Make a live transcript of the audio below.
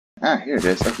Ah, here it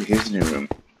is. Okay, here's the new room.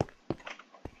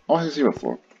 Oh, what's the 0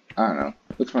 for? I don't know.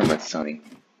 Looks more like Sony.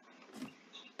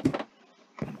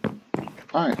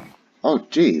 Alright. Oh,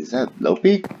 geez, is that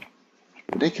Lopi?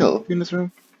 Did they kill Lopi in this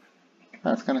room?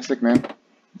 That's kinda sick, man.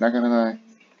 Not gonna lie.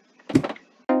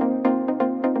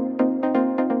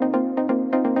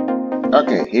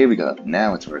 Okay, here we go.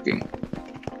 Now it's working.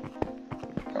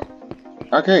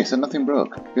 Oh. Okay, so nothing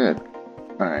broke. Good.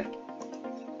 Alright.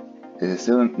 Is it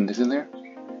still in there?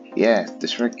 Yes, the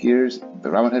Shrek gears,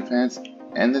 the Robin Hood pants,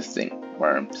 and this thing.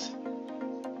 Worms.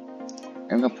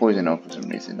 I'm gonna poison oak for some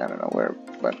reason. I don't know where,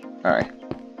 but alright.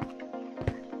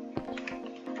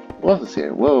 What else is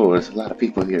here? Whoa, there's a lot of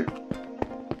people here.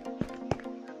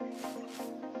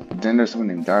 Then there's someone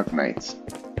named Dark Knights,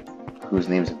 whose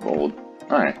name's in bold.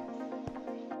 Alright.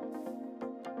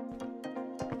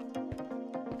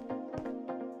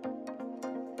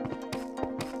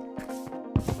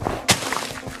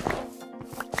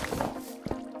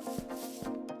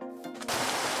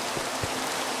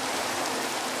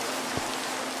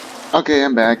 Okay,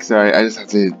 I'm back. Sorry, I just have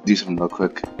to do something real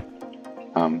quick.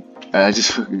 I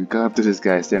just got up to this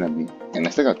guy staring at me, and I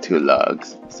still got 2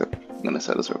 logs, so I'm gonna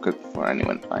sell this real quick before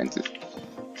anyone finds it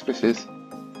suspicious.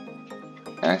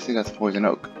 And I still got the poison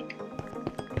oak.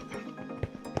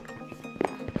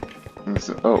 And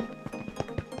so, oh,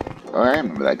 I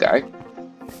remember that guy.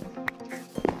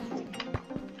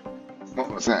 What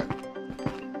was that?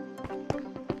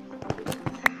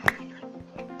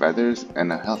 Feathers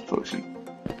and a health potion.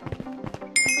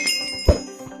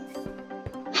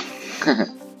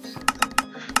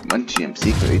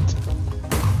 MunchyMC IP.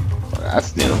 Well,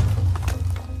 that's new.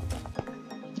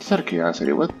 Just out of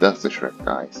curiosity, what does the Shrek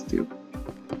guys do?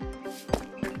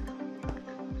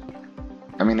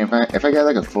 I mean, if I got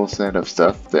like a full set of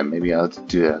stuff, then maybe I'll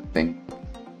do that thing.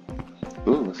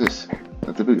 Ooh, what's this?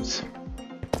 That's the boots.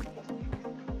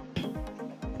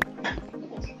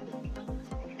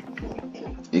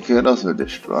 You could also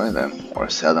destroy them or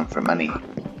sell them for money.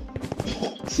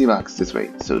 C-Box this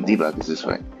way, so D-Block is this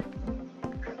way.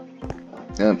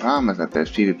 The problem is that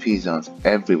there's PvP zones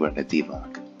everywhere in the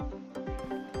D-Block.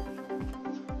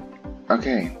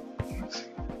 Okay.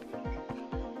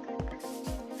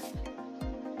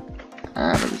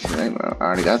 I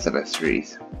already got the best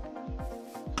trees.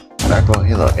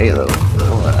 BadBoyHalo, Halo.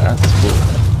 Oh, that's cool.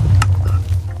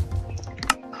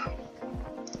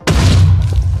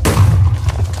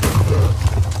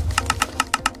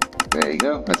 There you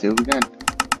go. Let's see what we got.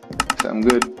 Something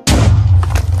good.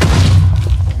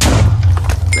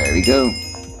 There we go.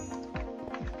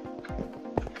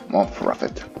 More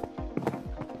profit.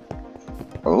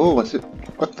 Oh, what's it?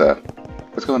 What the?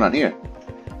 What's going on here?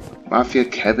 Mafia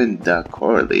Kevin Da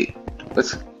Corley.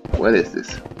 What is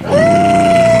this?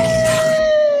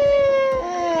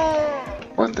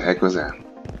 What the heck was that?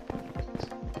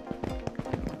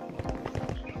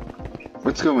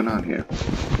 What's going on here?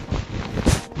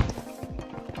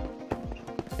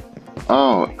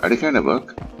 Oh, are they carrying a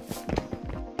book?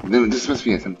 This must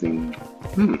be something.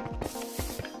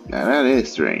 Now that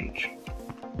is strange.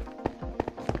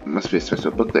 It must be a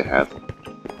special book they have.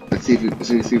 Let's see if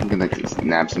we can like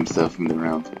nab some stuff from the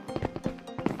ground.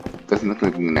 Doesn't look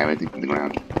like we can nab anything from the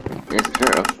ground. Here's the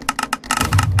sheriff.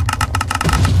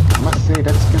 I must say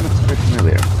that skin looks quite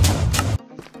familiar.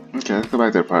 Okay, let's go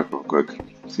back to the park real quick.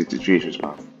 See if the trees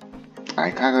respond. I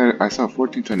saw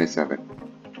 1427.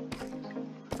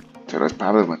 So that's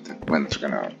probably when it's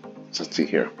gonna. So let's see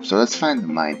here. So let's find the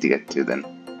mine to get to then.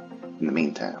 In the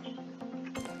meantime,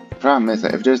 the problem is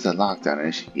that if there's a lockdown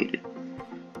initiated,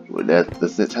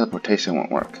 the teleportation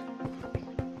won't work.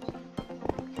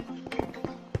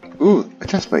 Ooh, a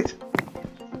chest plate.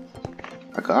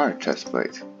 A guard chest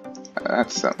plate.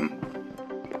 That's something.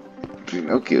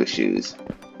 Pinocchio shoes.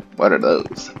 What are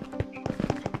those?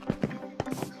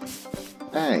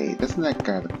 Hey, doesn't that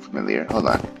guy look familiar? Hold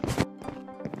on.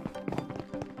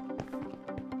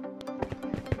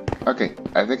 Okay,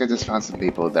 I think I just found some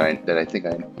people that I think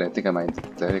I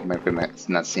might be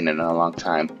not seen in a long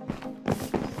time.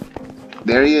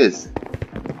 There he is.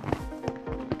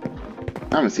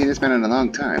 I haven't seen this man in a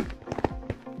long time.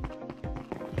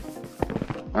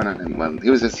 Oh, not him. Well, he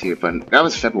was just here, but that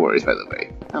was February, by the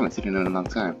way. I haven't seen him in a long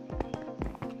time.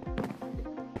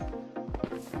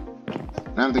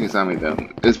 I don't think he saw me though.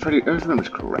 It was pretty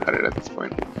much crowded at this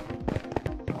point.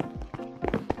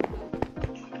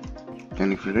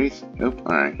 Any race? Nope.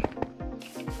 Alright.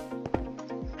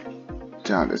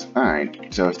 Challenges.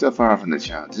 Alright. So we're still far off from the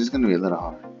challenge. This is gonna be a little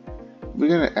hard. We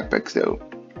got an epics though.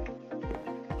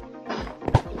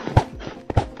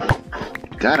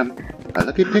 Got him. A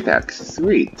lucky pickaxe.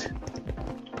 Sweet.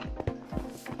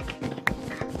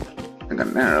 I got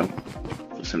an arrow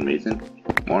for some reason.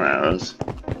 More arrows.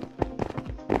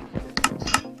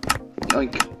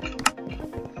 Yoink.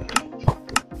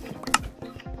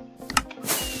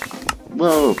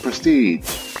 Whoa, prestige!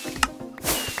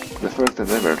 The first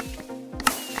of ever.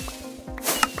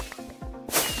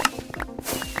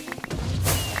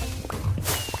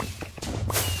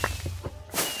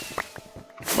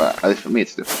 Well, at least for me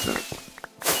it's the first ever.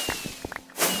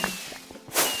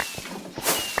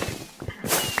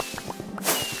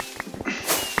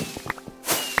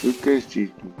 Lucas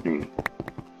G.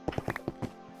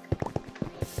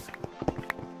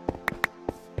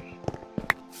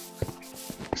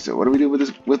 So what do we do with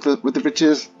this with the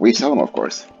riches? We sell them, of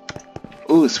course.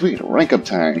 Ooh, sweet, rank up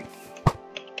time.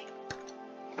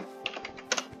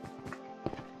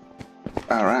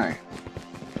 Alright.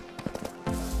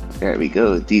 There we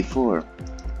go, D4.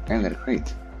 I got a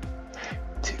crate.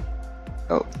 2.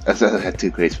 Oh, I had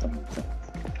 2 crates from it.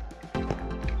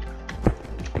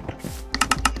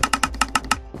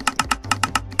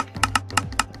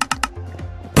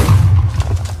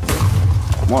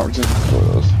 More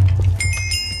resistance.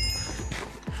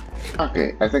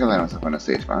 Okay, I think I landed myself on a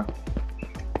stage spot.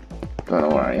 Don't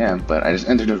know where I am, but I just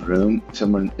entered a room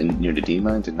somewhere near the D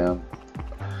mines and now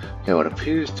okay, what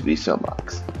appears to be cell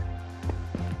blocks.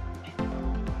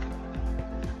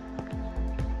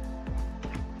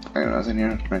 Anyone else in here?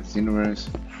 Minecraft universe.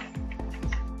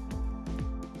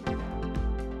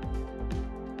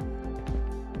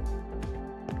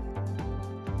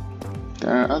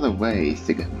 There are other ways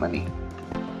to get money.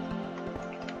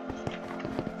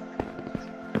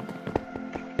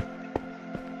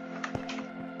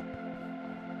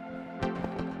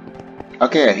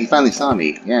 Okay, he finally saw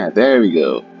me. Yeah, there we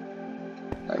go.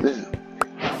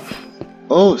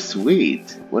 Oh,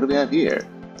 sweet. What do we have here?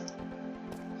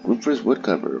 Roofer's wood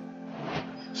cover.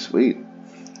 Sweet.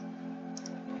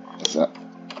 What's up?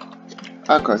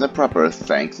 Of course, a proper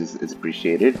thanks is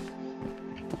appreciated.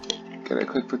 Get a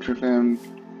quick picture of him.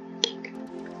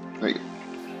 Wait.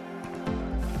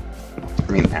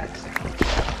 I mean, axe.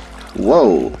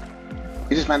 Whoa!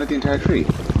 He just mounted the entire tree.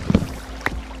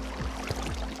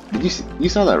 Did you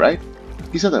saw that, right?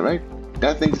 You saw that, right?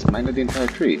 That thing just mined the entire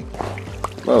tree.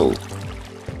 Whoa.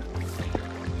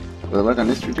 Will it work on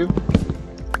this tree too?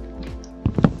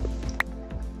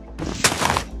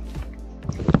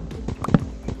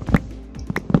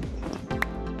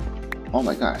 Oh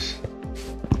my gosh.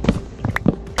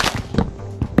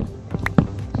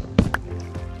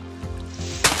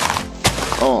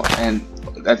 Oh, and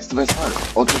that's the best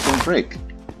part. Ultra don't break.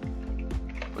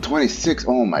 26.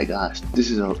 Oh my gosh,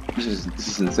 this is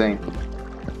insane.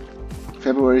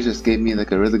 February just gave me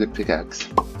like a really good pickaxe.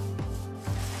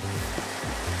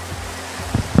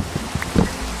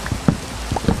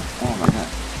 Oh my god.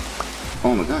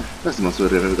 Oh my gosh, that's the most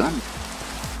I've ever gotten.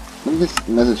 Let me just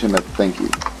message him a thank you.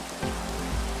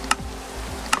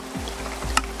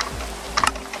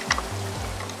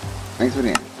 Thanks for the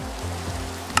end.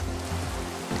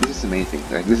 This is amazing.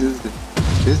 Like this is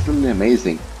really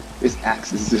amazing. This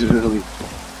axe is really...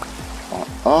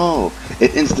 Oh,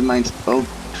 it insta-mines oak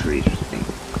trees, I think.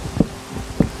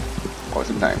 Or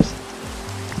sometimes.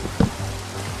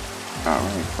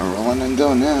 Alright, we're rolling and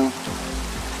go now.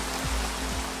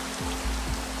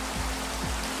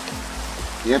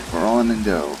 Yep, we're rolling and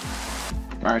go.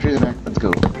 Alright, here's the back, let's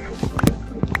go.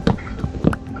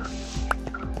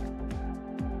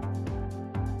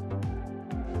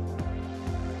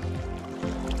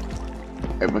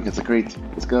 Everyone gets a crate.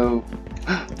 Let's go.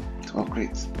 12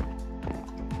 crates.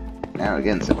 Now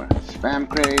again somewhere. Spam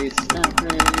crates, spam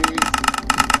crates.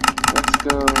 Let's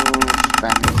go.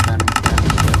 Spam.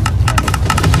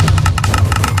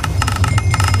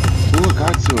 Ooh, a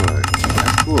god sword.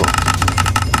 That's cool.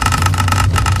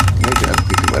 Maybe that's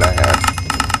quickly what I have.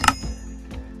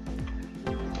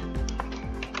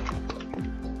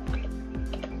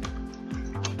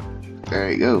 There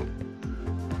you go.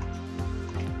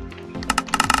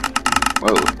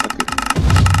 Whoa, okay.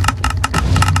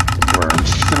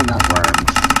 Worms. No, not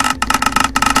worms.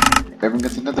 Everyone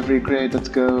gets another free crate, let's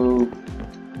go.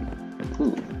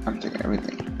 Ooh, I'm taking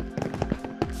everything.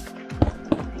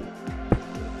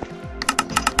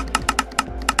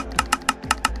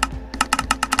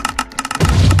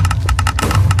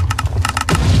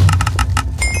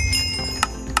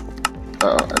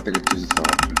 Uh-oh, I think it chooses the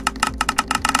option.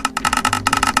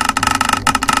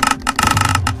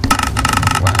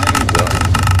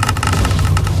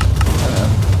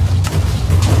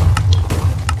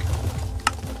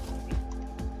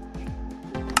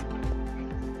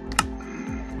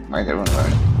 Why is everyone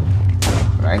glowing?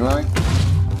 Am I glowing?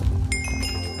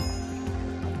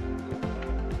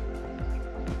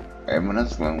 Everyone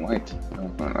that's glowing white. Oh,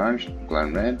 glowing orange.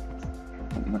 Glowing red.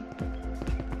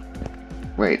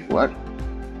 Wait, what?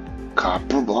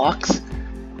 Copper blocks?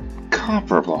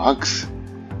 Copper blocks?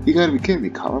 You gotta be kidding me.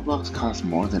 Copper blocks cost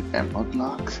more than emerald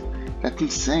blocks? That's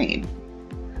insane.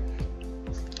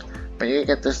 But you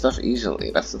get this stuff easily,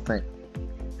 that's the thing.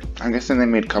 I'm guessing they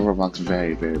made copper blocks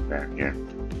very, very rare here.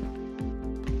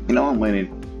 You know, I'm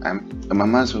waiting. I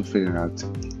might as well figure out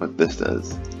what this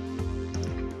does.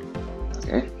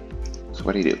 Okay. So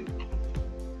what do you do?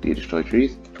 Do you destroy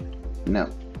trees?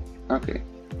 No. Okay.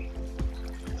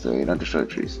 So you don't destroy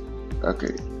trees.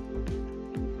 Okay.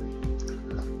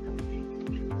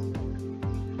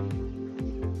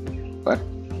 What?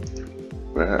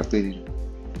 We're updating.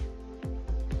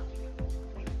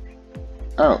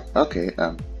 Oh, okay,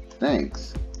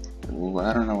 thanks. Well,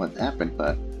 I don't know what happened,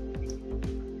 but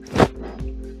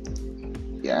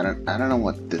yeah, I don't know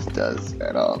what this does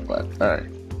at all, but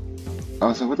alright.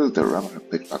 Oh, so what does the rubber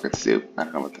pickpockets do? I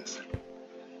don't know what this.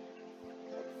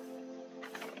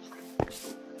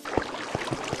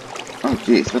 Oh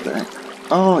jeez, what the heck?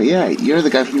 Oh yeah, you're the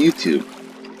guy from YouTube.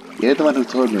 You're the one who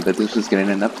told me that this was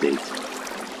getting an update.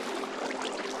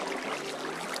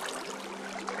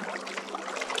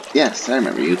 Yes, I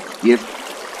remember you.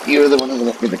 You're the one who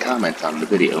left me the comments on the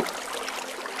video.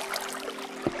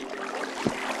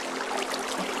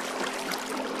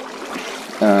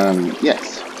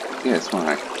 Yes. Yes,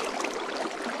 why?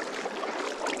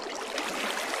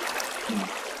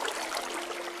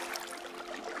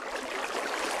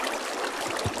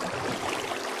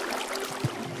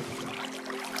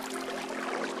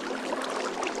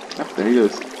 Oh, there he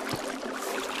goes.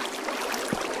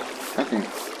 Okay.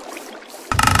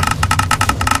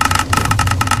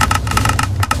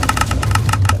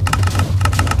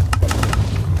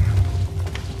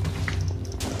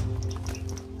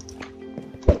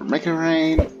 Make it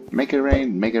rain, make it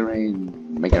rain, make it rain,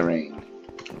 make it rain.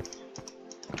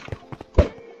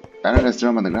 I don't just throw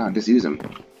them on the ground, just use them.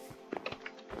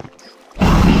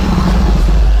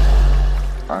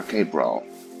 Arcade brawl.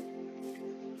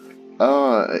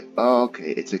 Oh,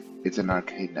 okay. It's an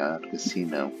arcade now, not a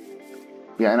casino.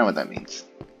 Yeah, I know what that means.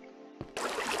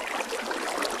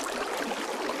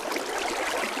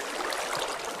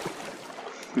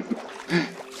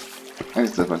 I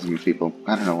still want to meet people.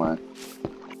 I don't know why.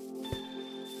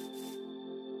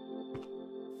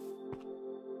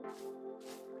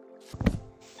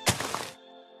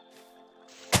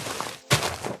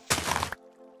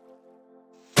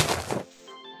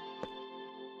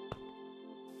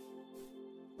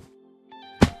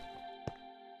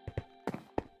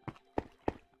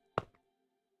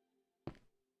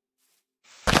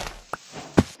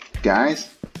 Guys,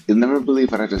 you'll never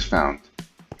believe what I just found.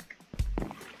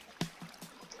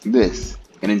 This,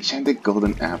 an enchanted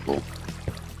golden apple.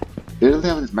 Literally,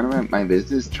 I was minding my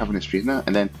business, traveling the street now,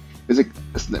 and then there's like,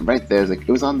 right there, like, it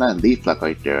was on that leaf block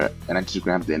right there, and I just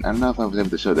grabbed it. I don't know if I was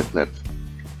able to show the clip,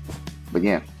 but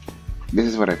yeah, this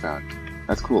is what I found.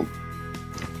 That's cool.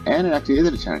 And it actually is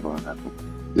an enchanted golden apple.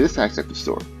 This acts like the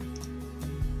store.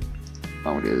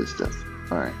 Oh, look at this stuff.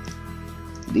 Alright.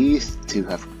 These two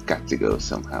have got to go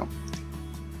somehow.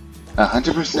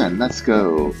 100%, let's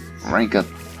go. Rank up.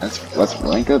 Let's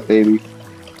rank up, baby.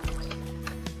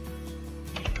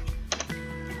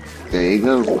 There you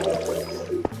go.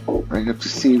 Rank up to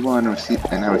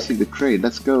C1 and I received the crate.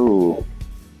 Let's go.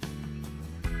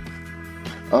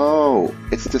 Oh,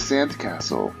 it's the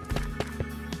sandcastle.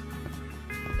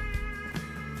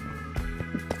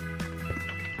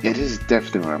 It is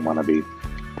definitely where I want to be.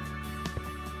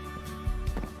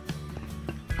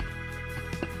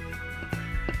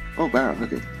 Oh, barrel,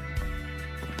 okay.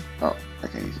 Oh, I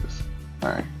can't use this.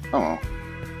 Alright. Oh well.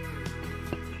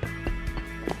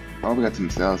 Oh, we got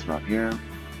some cells around here.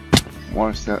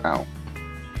 More cells. Ow.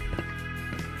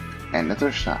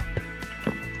 Another shop.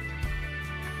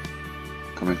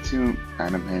 Coming soon.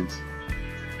 Item heads.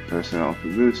 Personal for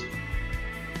boost.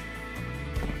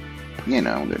 You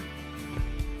know, good.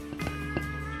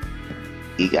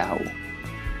 Egow.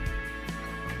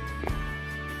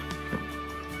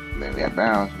 Then we have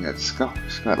barrels, we have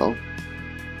scuttle.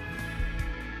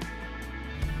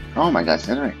 Oh my gosh,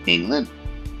 that's right, England.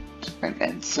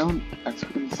 And so that's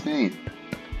insane.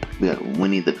 We got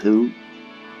Winnie the Pooh.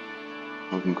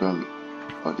 Looking cool.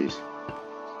 Oh jeez.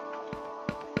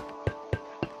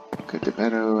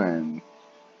 Catapero and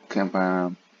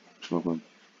campfire. Smoke.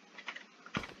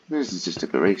 This is just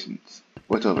decorations.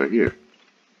 What's over here?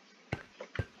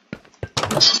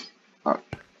 Oh.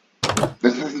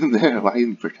 There's nothing there, why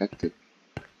even protect it?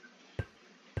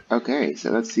 Okay, so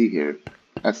let's see here.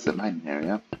 That's the mining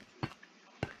area.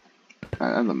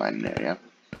 Another mining area.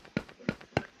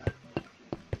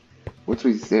 What's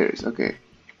these stairs? Okay.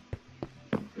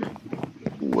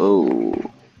 Whoa.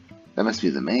 That must be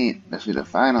the main, that must be the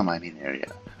final mining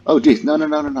area. Oh jeez, no.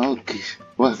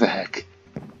 What the heck?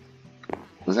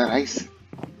 Was that ice?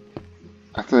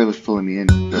 I thought it was pulling me in.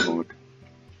 I'm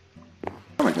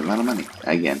making a lot of money.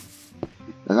 Again.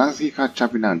 As long as you caught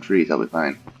chopping down trees, I'll be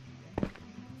fine.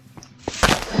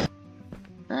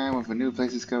 And with a new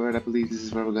place discovered, I believe this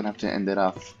is where we're gonna have to end it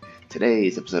off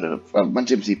today's episode of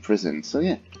MunchyMC Prison. So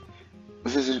yeah.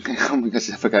 Oh my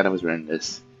gosh, I forgot I was running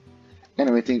this.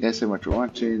 Anyway, thank you guys so much for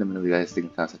watching. Let me know what you guys think in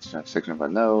the comment section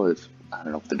below. If I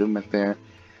don't know what to do back there.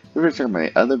 We're gonna check out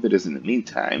my other videos in the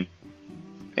meantime.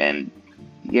 And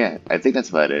yeah, I think that's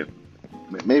about it.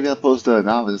 Maybe I'll post a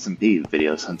Novice SMP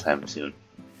video sometime soon.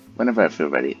 Whenever I feel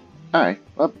ready. Alright,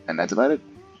 well, and that's about it.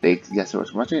 Thank you guys so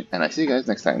much for watching, and I'll see you guys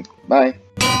next time. Bye!